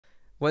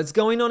What's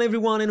going on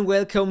everyone, and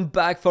welcome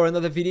back for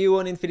another video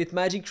on Infinite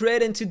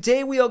Magicraid, and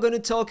today we are going to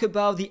talk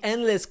about the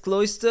endless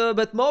Cloister,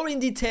 but more in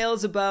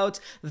details about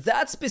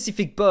that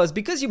specific boss,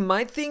 because you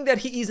might think that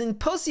he is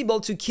impossible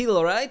to kill,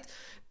 alright?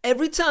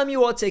 Every time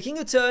you are taking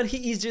a turn,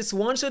 he is just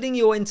one-shotting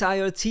your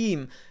entire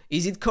team.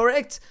 Is it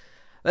correct?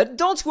 But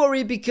don't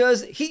worry,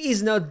 because he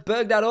is not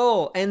bugged at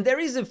all, and there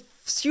is a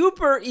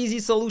super easy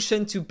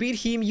solution to beat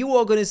him. You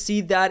are going to see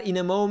that in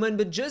a moment,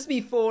 but just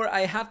before,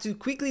 I have to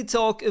quickly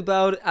talk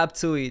about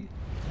Aptoide.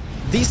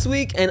 This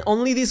week, and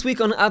only this week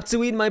on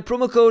Aptoide, my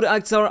promo code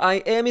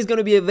AhkTaar is going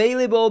to be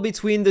available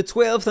between the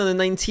 12th and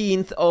the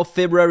 19th of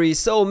February.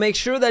 So make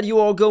sure that you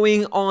are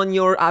going on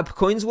your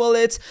AppCoins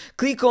wallet,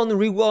 click on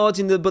rewards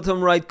in the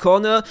bottom right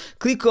corner,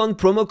 click on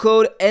promo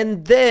code,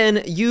 and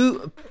then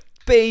you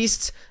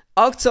paste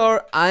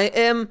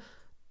AhkTaar,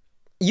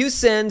 you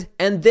send,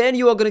 and then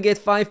you are going to get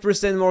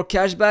 5% more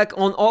cashback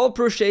on all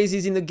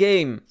purchases in the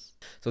game.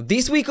 So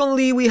this week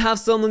only we have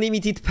some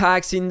limited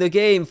packs in the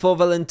game for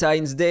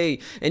Valentine's Day,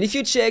 and if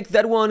you check,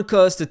 that one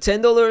costs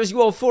 $10.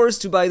 You are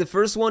forced to buy the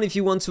first one if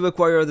you want to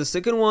acquire the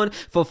second one.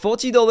 For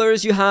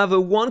 $40 you have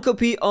one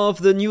copy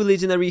of the new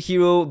legendary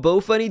hero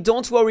Bofani.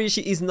 Don't worry,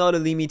 she is not a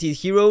limited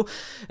hero.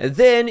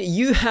 Then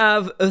you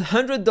have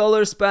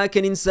 $100 pack,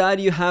 and inside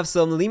you have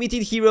some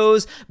limited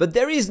heroes, but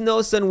there is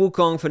no Sun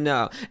Wukong for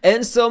now,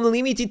 and some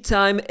limited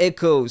time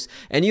echoes,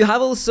 and you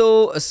have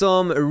also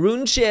some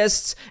rune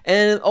chests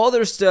and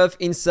other stuff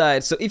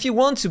inside. So if you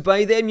want to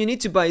buy them, you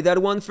need to buy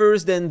that one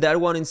first, then that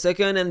one in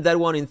second, and that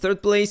one in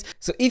third place.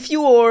 So if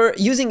you are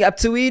using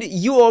Aptoide,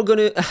 you are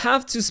gonna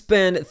have to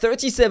spend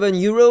 37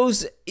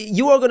 euros.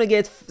 You are gonna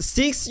get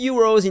 6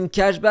 euros in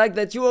cashback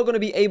that you are gonna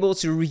be able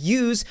to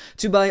reuse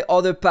to buy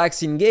other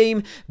packs in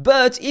game.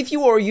 But if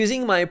you are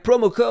using my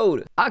promo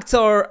code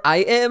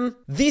AhkTaar,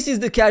 this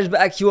is the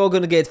cashback. You are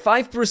gonna get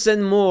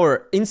 5%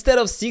 more. Instead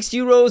of 6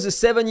 euros,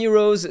 7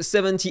 euros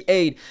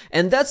 78,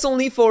 and that's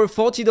only for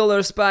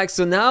 $40 pack.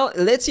 So now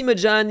let's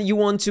imagine you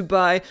want to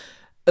buy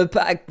a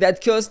pack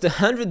that costs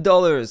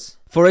 $100.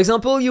 For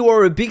example, you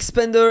are a big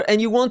spender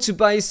and you want to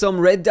buy some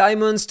red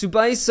diamonds to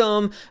buy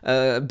some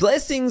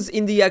blessings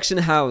in the action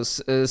house.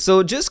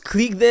 So just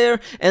click there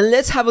and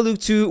let's have a look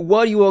to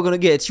what you are gonna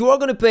get. You are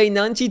gonna pay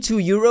 92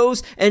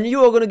 euros and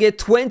you are gonna get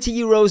 20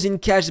 euros in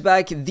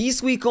cashback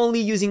this week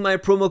only using my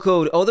promo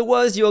code.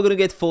 Otherwise, you are gonna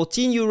get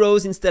 14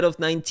 euros instead of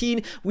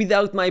 19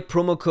 without my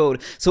promo code.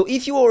 So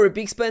if you are a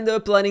big spender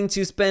planning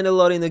to spend a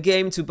lot in the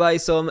game to buy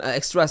some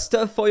extra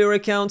stuff for your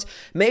account,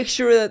 make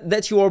sure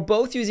that you are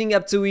both using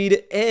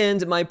Aptoide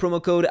and my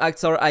promo code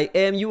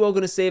AhkTaar, you are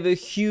going to save a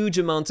huge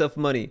amount of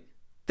money.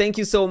 Thank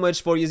you so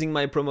much for using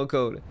my promo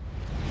code.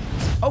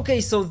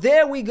 Okay, so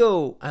there we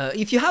go.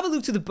 If you have a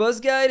look to the boss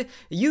guide,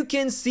 you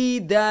can see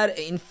that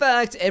in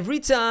fact every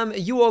time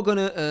you are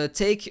gonna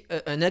take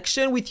an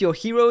action with your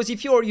heroes,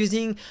 if you are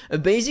using a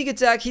basic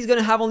attack, he's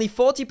gonna have only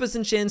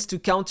 40% chance to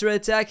counter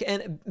attack,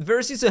 and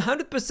versus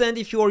 100%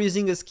 if you are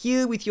using a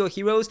skill with your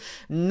heroes,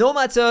 no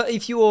matter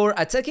if you are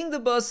attacking the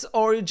boss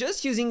or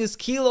just using a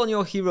skill on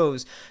your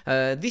heroes.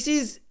 This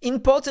is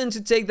important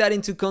to take that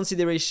into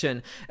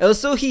consideration.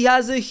 Also, he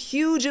has a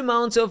huge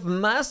amount of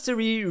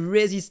mastery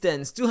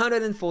resistance,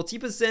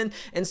 240%,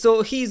 and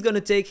so he's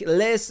gonna take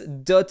less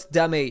dot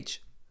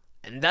damage.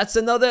 And that's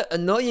another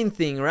annoying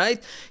thing,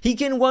 right? He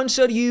can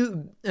one-shot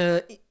you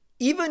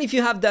even if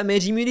you have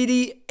damage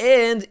immunity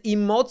and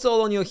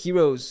immortal on your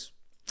heroes.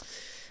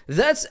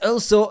 That's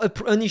also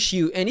an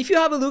issue. And if you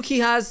have a look, he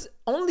has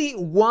only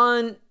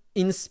 1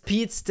 in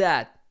speed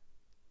stat.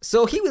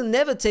 So he will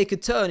never take a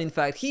turn. In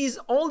fact, he's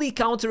only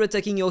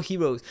counter-attacking your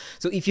heroes.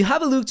 So if you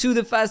have a look to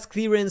the fast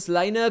clearance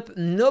lineup,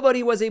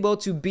 nobody was able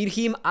to beat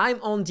him.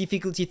 I'm on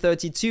difficulty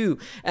 32,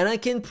 and I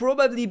can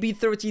probably be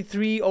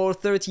 33 or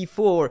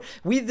 34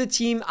 with the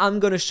team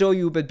I'm gonna show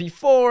you. But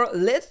before,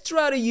 let's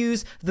try to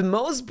use the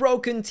most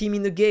broken team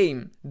in the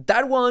game.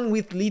 That one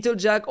with Little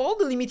Jack, all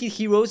the limited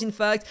heroes. In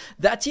fact,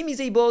 that team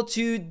is able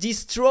to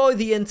destroy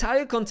the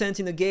entire content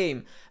in the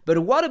game. But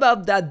what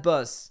about that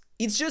boss?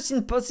 It's just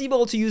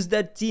impossible to use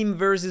that team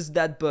versus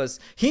that boss.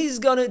 He's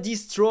gonna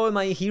destroy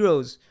my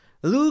heroes.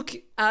 Look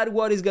at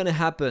what is gonna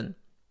happen.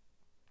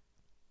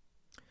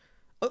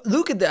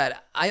 Look at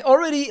that. I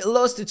already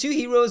lost 2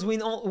 heroes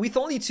with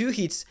only 2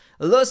 hits.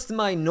 Lost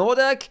my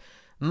Nordak,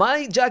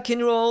 my Jack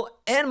and Roll,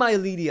 and my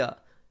Lydia.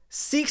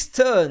 6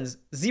 turns,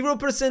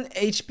 0%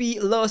 HP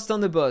lost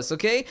on the boss,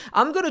 okay?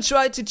 I'm gonna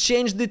try to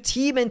change the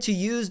team and to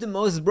use the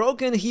most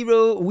broken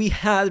hero we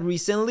had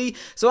recently.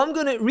 So I'm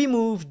gonna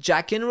remove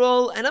Jack and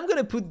Roll, and I'm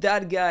gonna put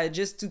that guy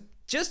just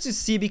to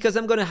see, because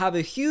I'm gonna have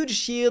a huge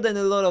shield and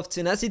a lot of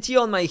tenacity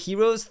on my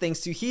heroes thanks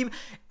to him.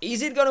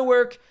 Is it gonna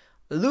work?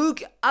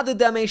 Look at the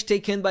damage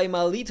taken by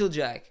my Little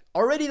Jack.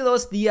 Already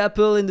lost the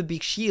apple and the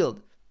big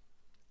shield.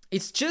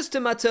 It's just a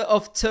matter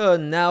of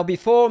turn now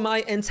before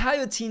my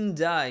entire team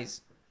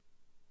dies.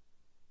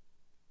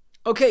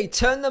 Okay,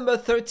 turn number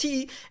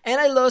 30,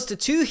 and I lost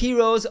 2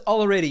 heroes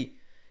already.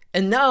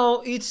 And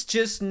now it's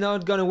just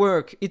not gonna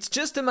work. It's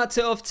just a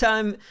matter of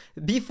time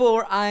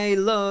before I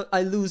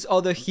lose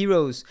other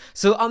heroes.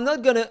 So I'm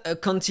not gonna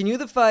continue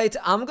the fight,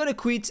 I'm gonna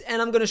quit,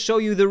 and I'm gonna show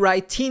you the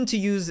right team to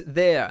use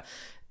there.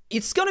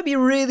 It's gonna be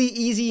really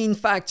easy, in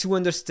fact, to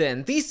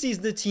understand. This is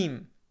the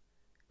team.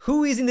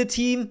 Who is in the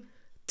team?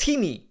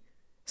 Timmy.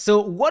 So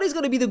what is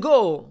gonna be the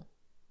goal?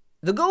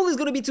 The goal is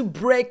gonna be to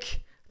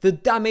break the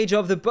damage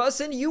of the boss,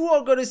 and you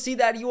are gonna see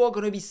that you are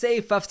gonna be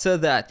safe after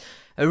that.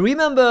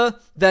 Remember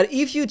that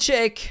if you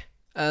check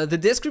the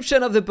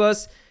description of the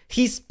boss,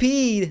 his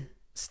speed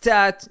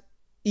stat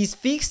is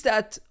fixed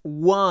at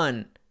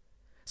 1.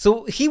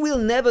 So he will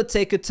never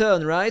take a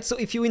turn, right? So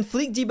if you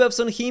inflict debuffs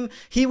on him,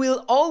 he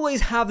will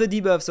always have the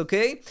debuffs,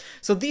 okay?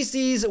 So this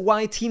is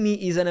why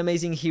Timmy is an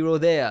amazing hero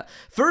there.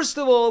 First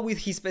of all, with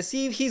his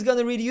passive, he's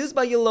gonna reduce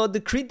by a lot the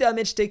crit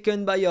damage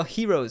taken by your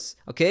heroes,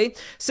 okay?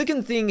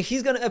 Second thing,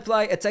 he's gonna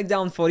apply attack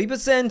down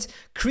 40%,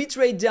 crit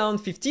rate down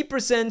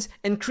 50%,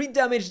 and crit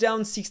damage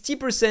down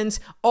 60%,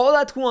 all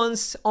at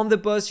once on the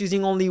boss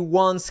using only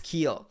one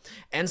skill.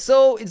 And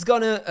so it's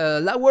gonna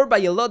lower by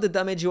a lot the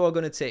damage you are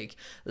gonna take.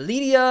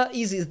 Lydia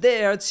is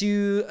there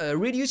to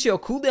reduce your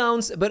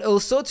cooldowns, but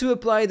also to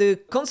apply the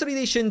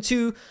consolidation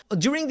 2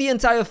 during the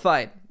entire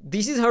fight.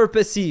 This is her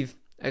passive.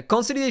 A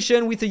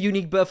consolidation with a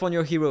unique buff on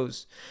your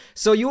heroes.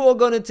 So you are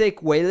gonna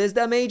take way less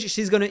damage.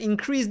 She's gonna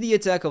increase the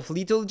attack of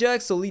Little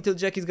Jack, so Little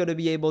Jack is gonna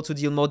be able to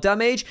deal more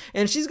damage,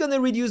 and she's gonna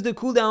reduce the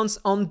cooldowns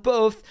on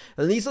both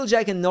Little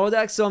Jack and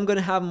Nordak, so I'm gonna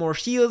have more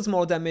shields,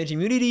 more damage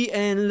immunity,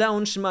 and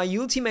launch my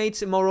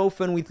ultimate more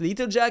often with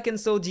Little Jack, and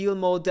so deal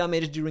more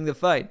damage during the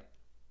fight.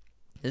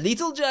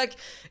 Little Jack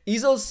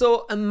is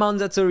also a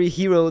mandatory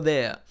hero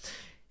there.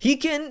 He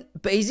can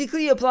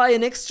basically apply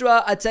an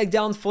extra attack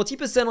down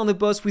 40% on the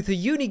boss with a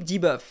unique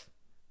debuff.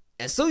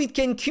 And so it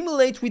can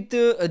accumulate with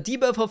the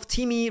debuff of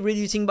Timmy,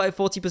 reducing by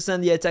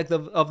 40% the attack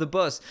of the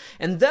boss.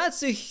 And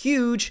that's a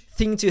huge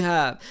thing to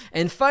have.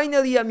 And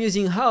finally, I'm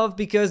using Huff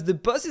because the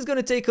boss is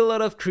gonna take a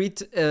lot of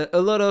crit,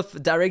 a lot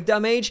of direct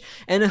damage,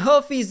 and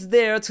Huff is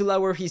there to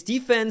lower his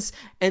defense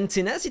and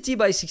tenacity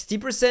by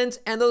 60%,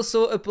 and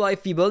also apply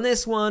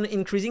Feebleness 1,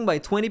 increasing by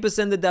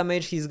 20% the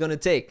damage he's gonna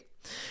take.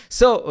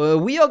 So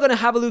we are gonna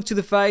have a look to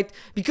the fight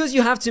because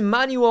you have to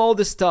manual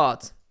the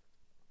start.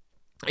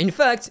 In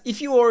fact,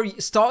 if you are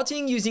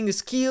starting using a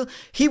skill,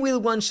 he will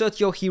one-shot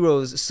your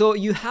heroes. So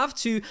you have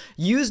to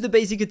use the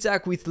basic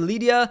attack with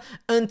Lydia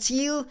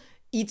until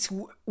it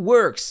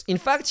works. In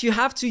fact, you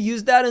have to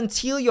use that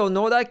until your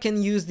Nordak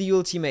can use the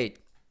ultimate.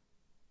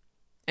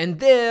 And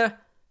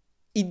there,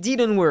 it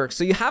didn't work.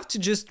 So you have to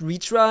just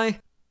retry.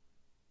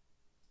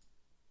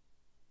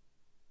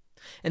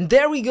 And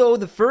there we go,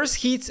 the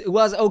first hit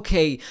was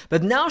okay.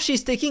 But now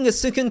she's taking a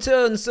second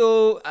turn,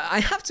 so I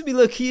have to be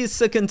lucky a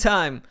second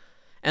time.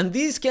 And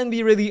this can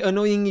be really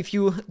annoying if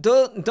you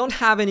don't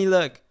have any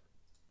luck.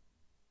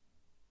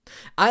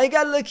 I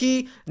got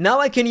lucky, now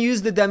I can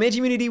use the damage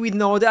immunity with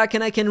Nordak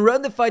and I can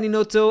run the fight in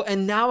auto,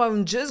 and now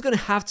I'm just gonna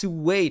have to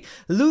wait.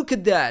 Look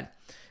at that.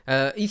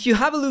 If you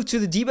have a look to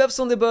the debuffs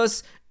on the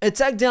boss,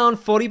 attack down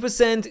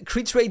 40%,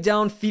 crit rate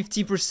down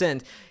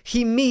 50%.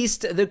 He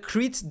missed the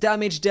crit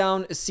damage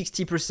down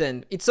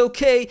 60%. It's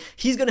okay,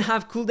 he's gonna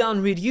have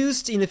cooldown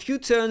reduced in a few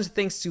turns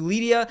thanks to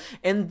Lydia,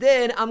 and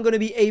then I'm gonna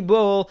be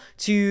able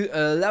to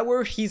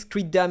lower his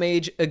crit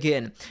damage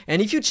again. And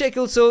if you check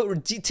also,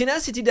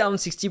 tenacity down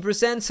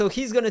 60%, so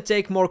he's gonna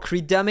take more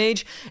crit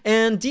damage,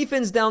 and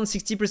defense down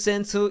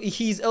 60%, so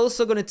he's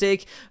also gonna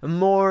take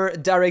more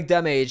direct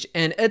damage.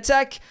 And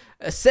attack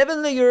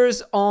 7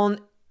 layers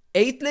on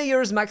 8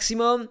 layers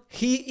maximum,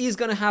 he is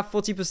gonna have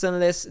 40%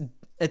 less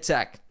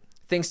attack,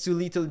 thanks to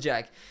Little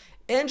Jack.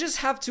 And just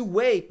have to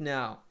wait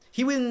now.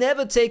 He will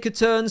never take a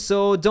turn,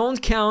 so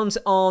don't count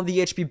on the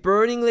HP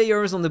burning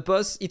layers on the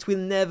boss, it will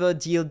never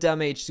deal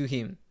damage to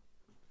him.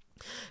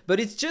 But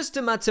it's just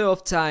a matter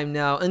of time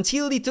now,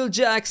 until Little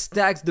Jack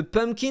stacks the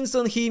pumpkins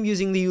on him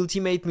using the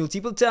ultimate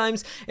multiple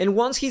times, and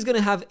once he's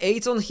gonna have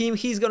 8 on him,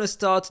 he's gonna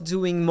start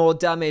doing more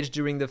damage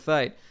during the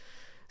fight.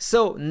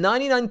 So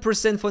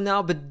 99% for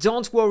now, but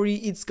don't worry,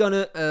 it's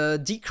gonna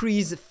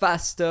decrease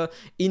faster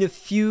in a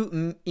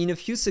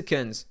few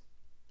seconds.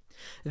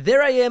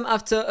 There I am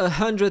after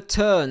 100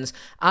 turns.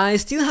 I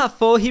still have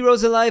 4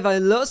 heroes alive. I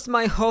lost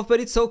my Huff, but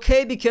it's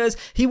okay because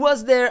he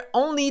was there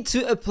only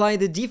to apply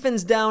the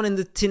defense down and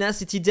the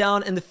tenacity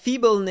down and the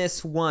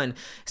feebleness 1.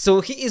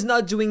 So he is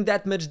not doing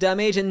that much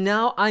damage, and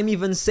now I'm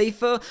even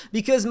safer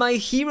because my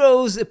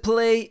heroes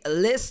play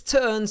less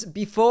turns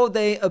before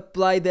they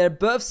apply their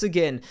buffs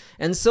again.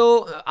 And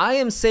so I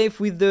am safe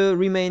with the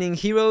remaining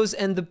heroes,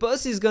 and the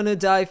boss is gonna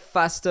die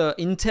faster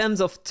in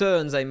terms of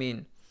turns, I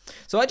mean.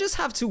 So I just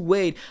have to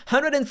wait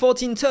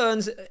 114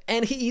 turns,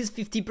 and he is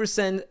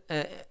 50%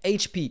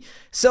 HP.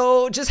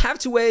 So just have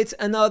to wait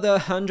another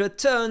 100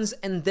 turns,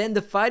 and then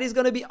the fight is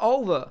gonna be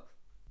over.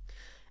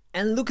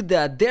 And look at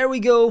that, there we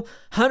go,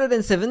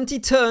 170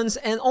 turns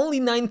and only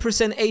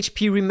 9%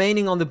 HP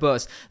remaining on the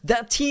boss.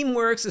 That team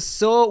works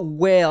so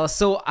well,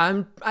 so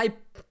I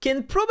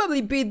can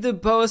probably beat the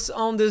boss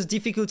on this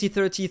difficulty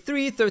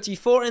 33,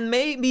 34 and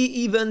maybe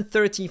even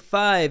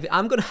 35.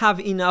 I'm gonna have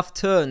enough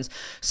turns.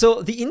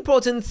 So the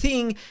important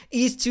thing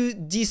is to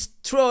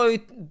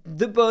destroy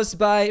the boss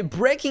by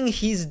breaking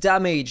his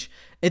damage.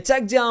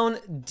 Attack down,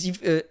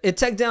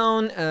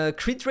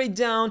 crit rate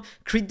down,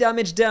 crit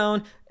damage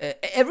down,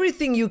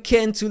 everything you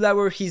can to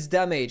lower his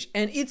damage,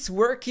 and it's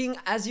working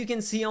as you can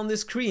see on the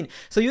screen.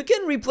 So you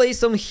can replace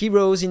some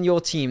heroes in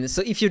your team.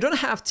 So if you don't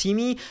have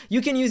Timmy,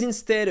 you can use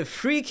instead a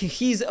Freak.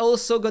 He's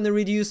also gonna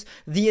reduce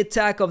the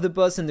attack of the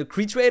boss and the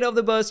crit rate of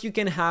the boss. You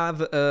can have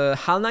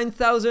HAL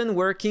 9000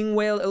 working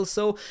well,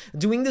 also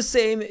doing the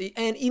same,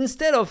 and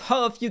instead of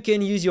Huff, you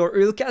can use your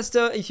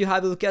Caster. If you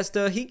have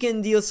Caster, he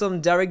can deal some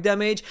direct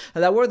damage,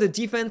 lower the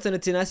defense and the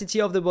tenacity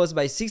of the boss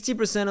by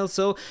 60%.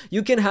 Also,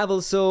 you can have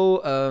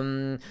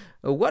also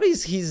what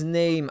is his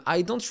name?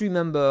 I don't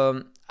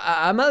remember.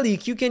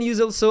 Amalik. You can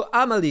use also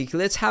Amalik.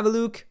 Let's have a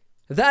look.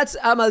 That's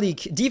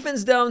Amalik.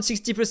 Defense down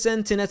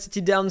 60%, tenacity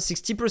down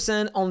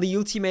 60% on the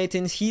ultimate,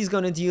 and he's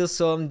gonna deal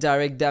some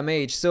direct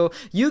damage. So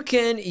you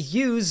can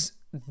use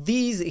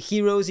these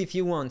heroes if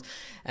you want.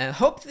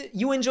 Hope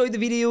you enjoyed the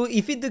video.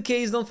 If it's the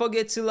case, don't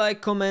forget to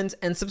like, comment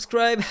and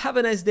subscribe. Have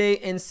a nice day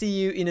and see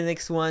you in the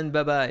next one.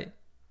 Bye bye.